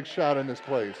give Him a big shout in this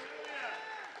place.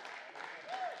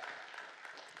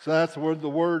 So that's where the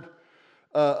word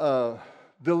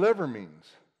deliver means.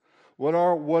 What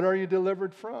are you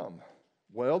delivered from?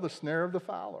 Well, the snare of the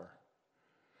fowler.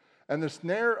 And the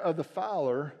snare of the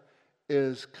fowler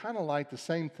is kind of like the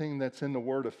same thing that's in the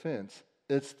word offense.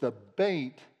 It's the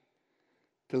bait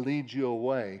to lead you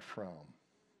away from,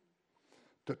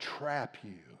 to trap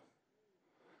you.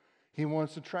 He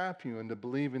wants to trap you into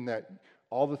believing that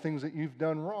all the things that you've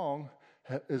done wrong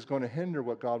is going to hinder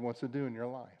what God wants to do in your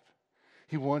life.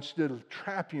 He wants to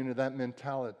trap you into that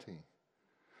mentality.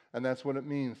 And that's what it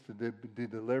means to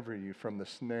deliver you from the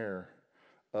snare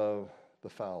of the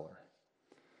fowler.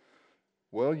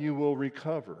 Well, you will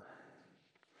recover,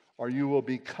 or you will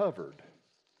be covered.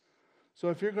 So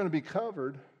if you're going to be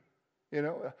covered,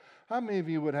 how many of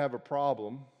you would have a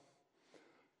problem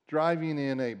driving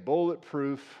in a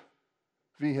bulletproof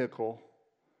vehicle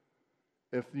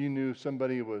if you knew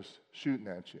somebody was shooting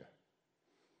at you?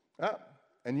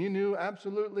 And you knew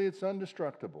absolutely it's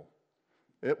indestructible.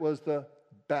 It was the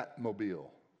Batmobile.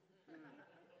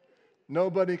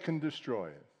 Nobody can destroy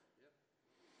it.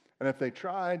 And if they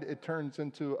tried, it turns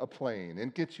into a plane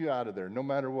and gets you out of there, no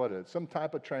matter what it is, some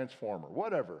type of transformer,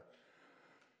 whatever.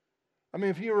 I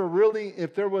mean,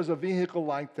 if there was a vehicle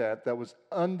like that was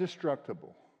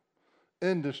indestructible,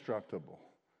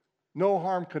 no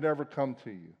harm could ever come to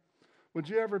you, would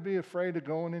you ever be afraid of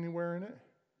going anywhere in it?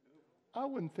 I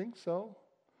wouldn't think so.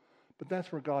 But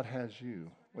that's where God has you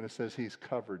when it says He's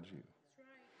covered you.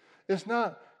 It's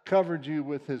not covered you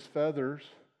with His feathers.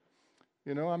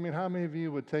 How many of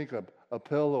you would take a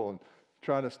pillow and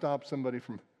try to stop somebody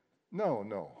from...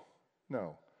 No.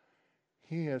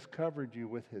 He has covered you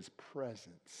with His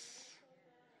presence,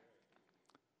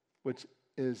 which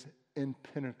is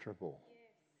impenetrable.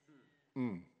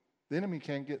 The enemy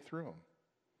can't get through him.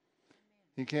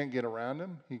 He can't get around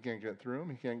him. He can't get through him.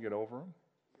 He can't get over him.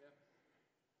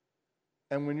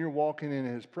 And when you're walking in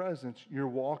His presence, you're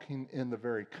walking in the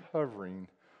very covering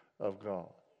of God.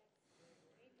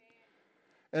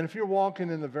 And if you're walking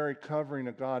in the very covering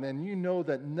of God and you know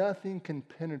that nothing can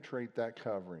penetrate that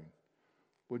covering,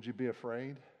 would you be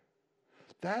afraid?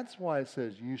 That's why it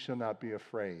says you shall not be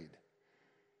afraid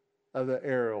of the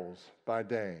arrows by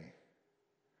day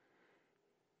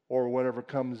or whatever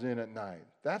comes in at night.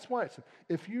 That's why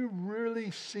if you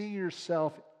really see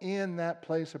yourself in that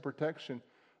place of protection,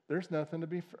 there's nothing to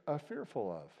be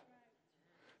fearful of.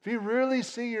 If you really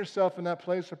see yourself in that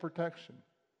place of protection.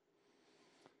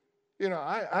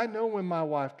 I know when my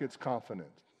wife gets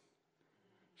confident.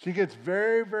 She gets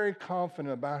very, very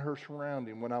confident about her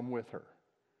surrounding when I'm with her.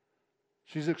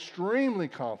 She's extremely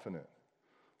confident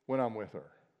when I'm with her.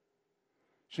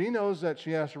 She knows that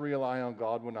she has to rely on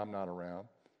God when I'm not around,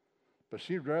 but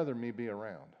she'd rather me be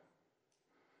around.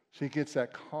 She gets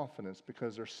that confidence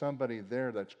because there's somebody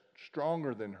there that's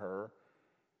stronger than her.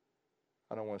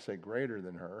 I don't want to say greater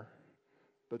than her,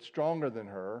 but stronger than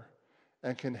her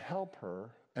and can help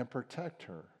her and protect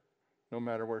her no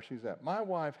matter where she's at. My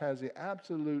wife has the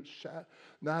absolute,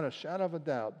 not a shadow of a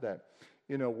doubt that,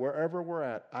 wherever we're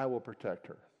at, I will protect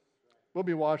her. We'll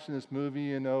be watching this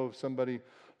movie, of somebody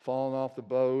falling off the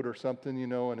boat or something,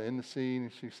 and in the sea,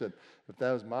 and she said, if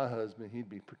that was my husband, he'd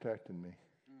be protecting me.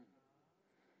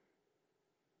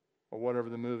 Or whatever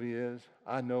the movie is,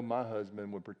 I know my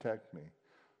husband would protect me.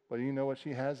 But you know what? She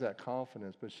has that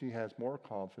confidence, but she has more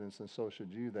confidence, and so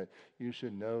should you, that you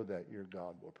should know that your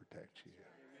God will protect you.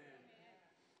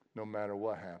 No matter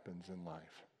what happens in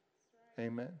life.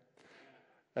 Amen?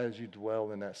 As you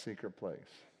dwell in that secret place.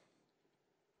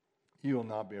 You will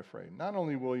not be afraid. Not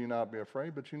only will you not be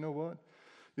afraid, but you know what?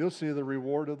 You'll see the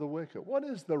reward of the wicked. What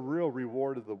is the real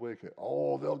reward of the wicked?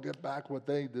 Oh, they'll get back what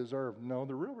they deserve. No,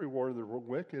 the real reward of the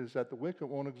wicked is that the wicked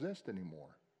won't exist anymore.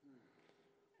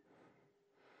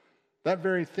 That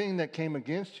very thing that came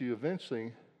against you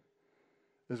eventually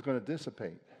is going to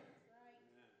dissipate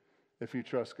if you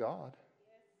trust God.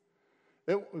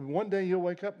 One day you'll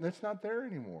wake up and it's not there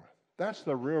anymore. That's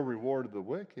the real reward of the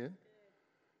wicked.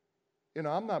 You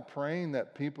know, I'm not praying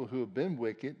that people who have been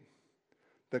wicked,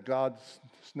 that God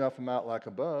snuff them out like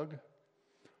a bug.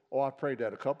 Oh, I prayed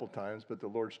that a couple times, but the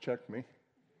Lord's checked me.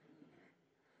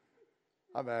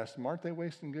 I've asked them, aren't they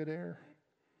wasting good air?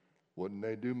 Wouldn't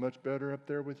they do much better up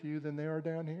there with you than they are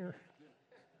down here?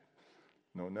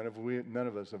 No, none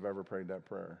of us have ever prayed that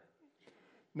prayer.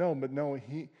 No, but no,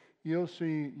 you'll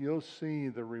see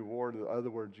the reward. In other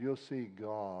words, you'll see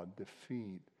God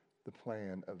defeat the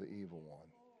plan of the evil one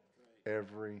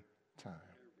every time.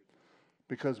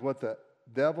 Because what the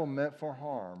devil meant for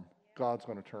harm, God's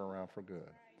going to turn around for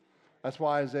good. That's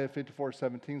why Isaiah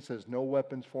 54:17 says, no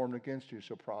weapons formed against you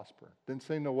shall prosper. Didn't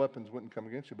say no weapons wouldn't come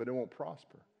against you, but it won't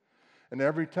prosper. And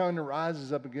every tongue that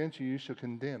rises up against you, you shall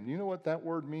condemn. You know what that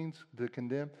word means, to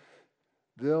condemn?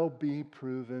 They'll be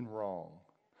proven wrong.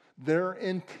 Their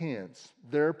intents,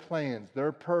 their plans,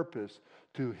 their purpose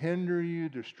to hinder you,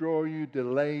 destroy you,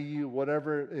 delay you,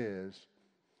 whatever it is,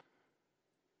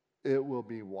 it will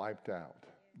be wiped out.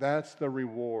 That's the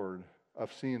reward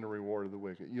of seeing the reward of the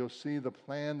wicked. You'll see the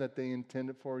plan that they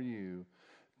intended for you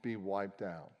be wiped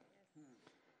out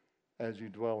as you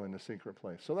dwell in the secret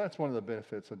place. So that's one of the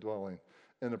benefits of dwelling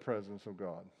in the presence of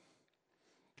God.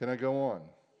 Can I go on?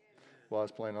 Well, I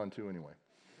was planning on to anyway.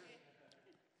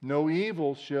 No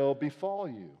evil shall befall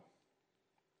you.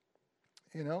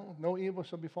 You know, no evil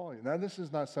shall befall you. Now, this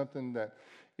is not something that,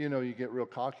 you know, you get real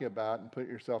cocky about and put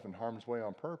yourself in harm's way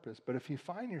on purpose. But if you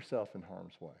find yourself in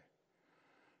harm's way,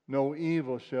 no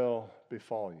evil shall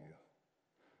befall you.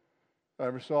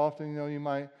 Every so often, you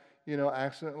might,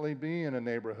 accidentally be in a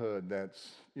neighborhood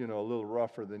that's, a little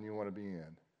rougher than you want to be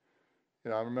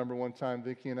in. I remember one time,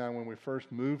 Vicki and I, when we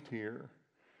first moved here,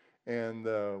 and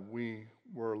we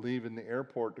were leaving the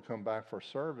airport to come back for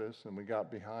service, and we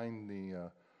got behind the,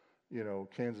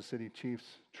 Kansas City Chiefs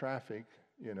traffic,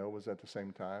 was at the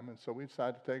same time. And so we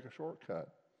decided to take a shortcut.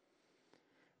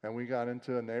 And we got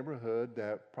into a neighborhood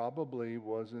that probably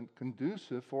wasn't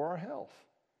conducive for our health.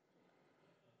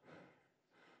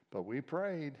 But we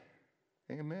prayed.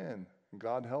 Amen.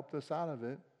 God helped us out of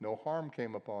it. No harm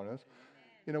came upon us.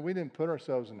 We didn't put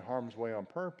ourselves in harm's way on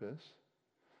purpose.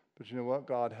 But you know what?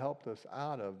 God helped us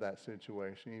out of that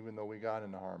situation, even though we got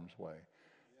into harm's way.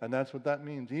 And that's what that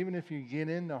means. Even if you get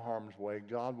into harm's way,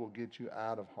 God will get you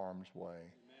out of harm's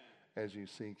way as you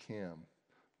seek Him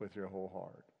with your whole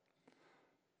heart.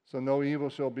 So no evil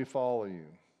shall befall you.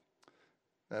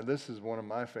 Now this is one of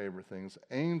my favorite things.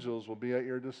 Angels will be at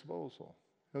your disposal.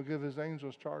 He'll give His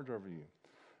angels charge over you.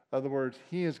 In other words,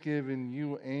 He has given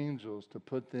you angels to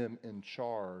put them in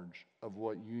charge of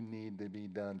what you need to be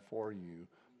done for you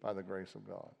by the grace of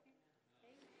God.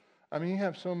 I mean, you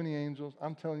have so many angels.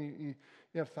 I'm telling you,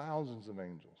 you have thousands of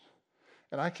angels.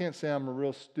 And I can't say I'm a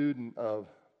real student of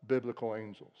biblical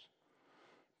angels.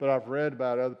 But I've read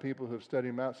about other people who have studied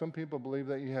them out. Some people believe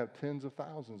that you have tens of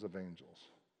thousands of angels.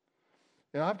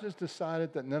 And I've just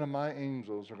decided that none of my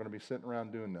angels are going to be sitting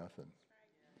around doing nothing.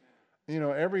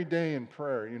 Every day in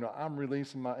prayer, I'm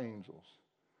releasing my angels.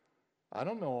 I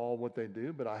don't know all what they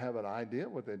do, but I have an idea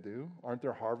what they do. Aren't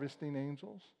there harvesting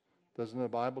angels? Doesn't the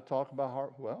Bible talk about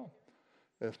harvest? Well,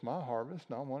 it's my harvest,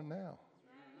 and I want it now.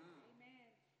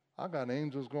 I got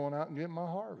angels going out and getting my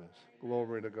harvest.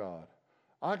 Glory to God.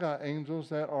 I got angels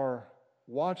that are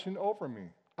watching over me.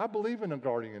 I believe in a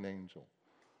guardian angel,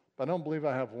 but I don't believe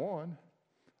I have one.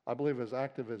 I believe as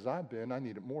active as I've been, I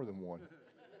needed more than one.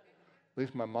 At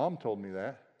least my mom told me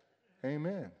that.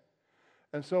 Amen.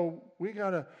 And so we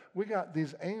got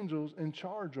these angels in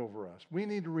charge over us. We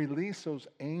need to release those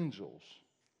angels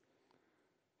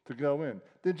to go in.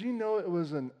 Did you know it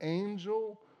was an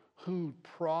angel who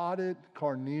prodded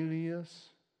Cornelius,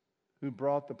 who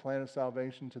brought the plan of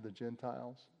salvation to the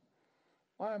Gentiles?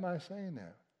 Why am I saying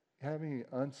that? You have any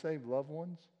unsaved loved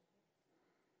ones?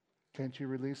 Can't you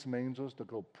release some angels to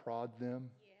go prod them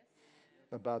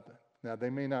about that? Now,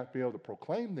 they may not be able to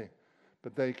proclaim them,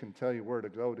 but they can tell you where to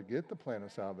go to get the plan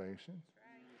of salvation.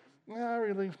 Yeah, I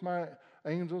release my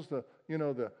angels to,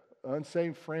 the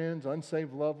unsaved friends,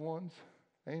 unsaved loved ones.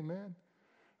 Amen.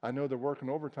 I know they're working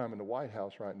overtime in the White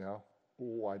House right now.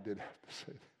 Oh, I did have to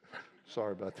say that.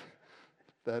 Sorry about that.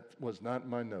 That was not in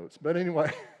my notes. But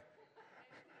anyway,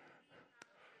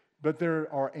 but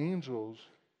there are angels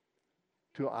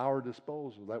to our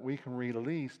disposal that we can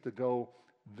release to go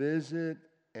visit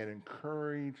and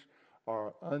encourage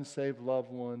our unsaved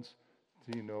loved ones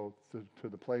to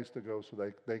the place to go so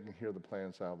they can hear the plan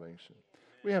of salvation.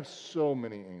 We have so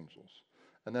many angels,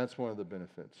 and that's one of the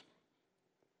benefits.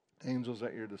 Angels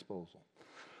at your disposal.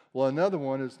 Well, another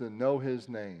one is to know his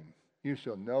name. You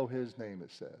shall know his name,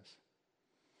 it says.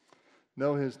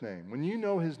 Know his name. When you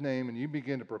know his name and you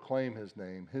begin to proclaim his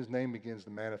name begins to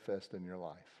manifest in your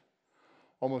life.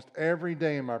 Almost every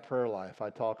day in my prayer life,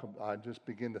 I just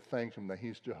begin to thank him that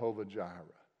he's Jehovah Jireh.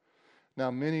 Now,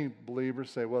 many believers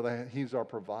say, well, he's our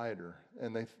provider,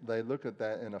 and they look at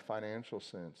that in a financial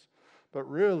sense. But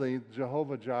really,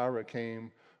 Jehovah Jireh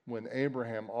came when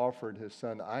Abraham offered his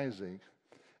son Isaac,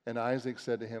 and Isaac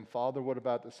said to him, Father, what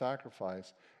about the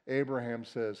sacrifice? Abraham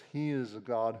says, he is a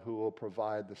God who will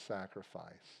provide the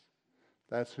sacrifice.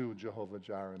 That's who Jehovah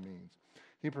Jireh means.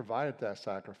 He provided that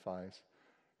sacrifice,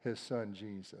 his son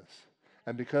Jesus.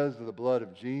 And because of the blood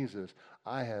of Jesus,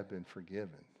 I have been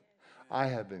forgiven. I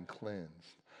have been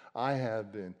cleansed. I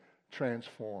have been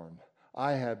transformed.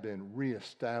 I have been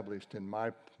reestablished in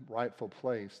my rightful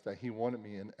place that he wanted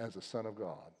me in as a son of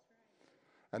God.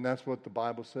 And that's what the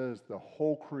Bible says. The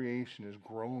whole creation is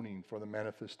groaning for the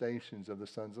manifestations of the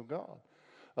sons of God.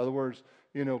 In other words,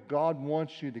 God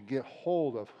wants you to get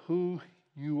hold of who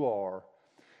you are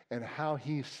and how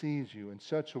he sees you in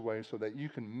such a way so that you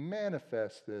can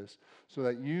manifest this, so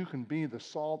that you can be the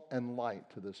salt and light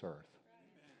to this earth.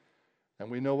 And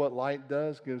we know what light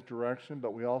does, gives direction,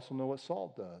 but we also know what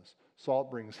salt does. Salt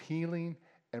brings healing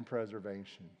and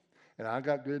preservation. And I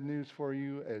got good news for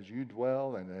you as you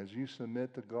dwell and as you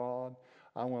submit to God.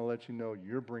 I want to let you know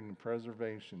you're bringing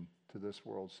preservation to this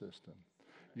world system.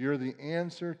 You're the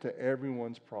answer to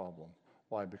everyone's problem.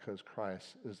 Why? Because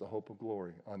Christ is the hope of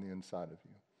glory on the inside of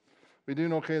you. We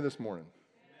doing okay this morning?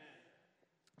 Amen.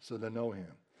 So to know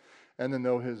him and to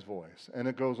know his voice. And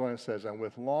it goes on and says, and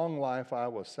with long life I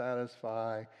will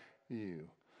satisfy you.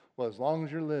 Well, as long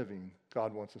as you're living,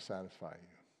 God wants to satisfy you.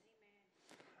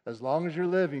 As long as you're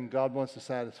living, God wants to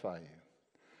satisfy you.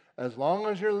 As long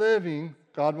as you're living,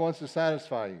 God wants to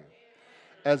satisfy you.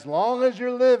 As long as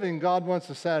you're living, God wants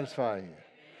to satisfy you.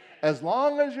 As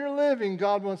long as you're living,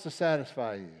 God wants to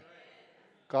satisfy you.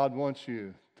 God wants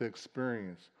you to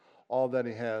experience all that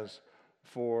he has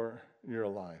for your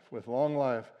life. With long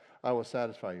life, I will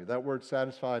satisfy you. That word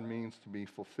satisfied means to be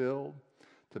fulfilled,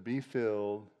 to be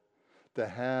filled, to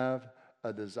have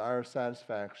a desire of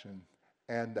satisfaction,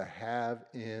 and to have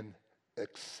in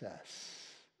excess.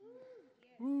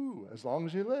 Ooh, as long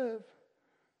as you live,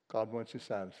 God wants you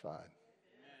satisfied.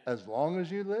 As long as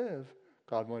you live,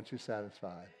 God wants you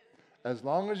satisfied. As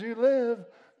long as you live,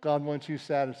 God wants you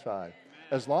satisfied.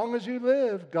 As long as you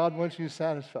live, God wants you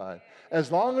satisfied.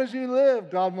 As long as you live,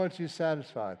 God wants you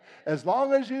satisfied. As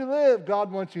long as you live,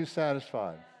 God wants you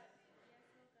satisfied.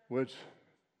 Which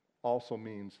also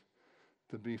means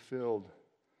to be filled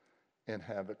and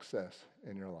have excess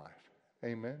in your life.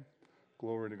 Amen.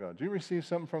 Glory to God. Do you receive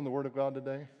something from the Word of God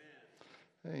today?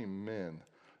 Amen. Amen.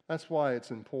 That's why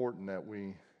it's important that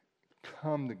we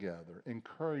come together,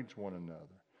 encourage one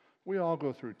another. We all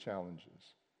go through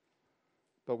challenges,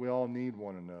 but we all need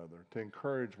one another to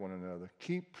encourage one another.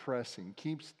 Keep pressing,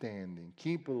 keep standing,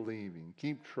 keep believing,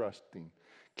 keep trusting,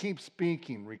 keep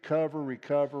speaking, recover,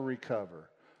 recover, recover.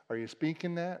 Are you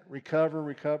speaking that? Recover,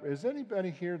 recover. Is anybody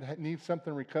here that needs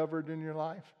something recovered in your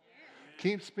life?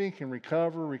 Keep speaking,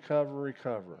 recover, recover,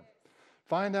 recover.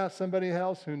 Find out somebody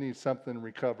else who needs something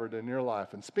recovered in your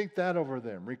life and speak that over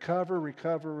them. Recover,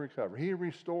 recover, recover. He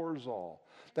restores all.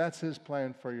 That's his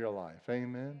plan for your life.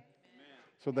 Amen?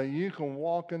 So that you can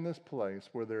walk in this place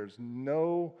where there's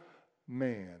no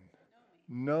man,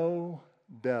 no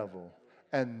devil,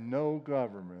 and no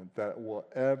government that will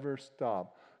ever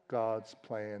stop God's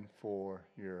plan for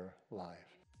your life.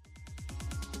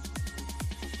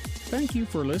 Thank you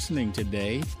for listening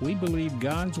today. We believe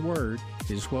God's Word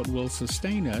is what will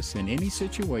sustain us in any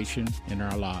situation in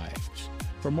our lives.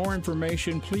 For more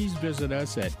information, please visit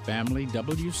us at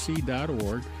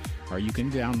familywc.org, or you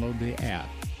can download the app.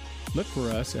 Look for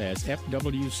us as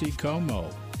FWC Como.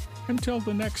 Until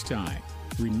the next time,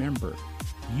 remember,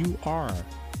 you are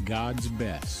God's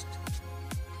best.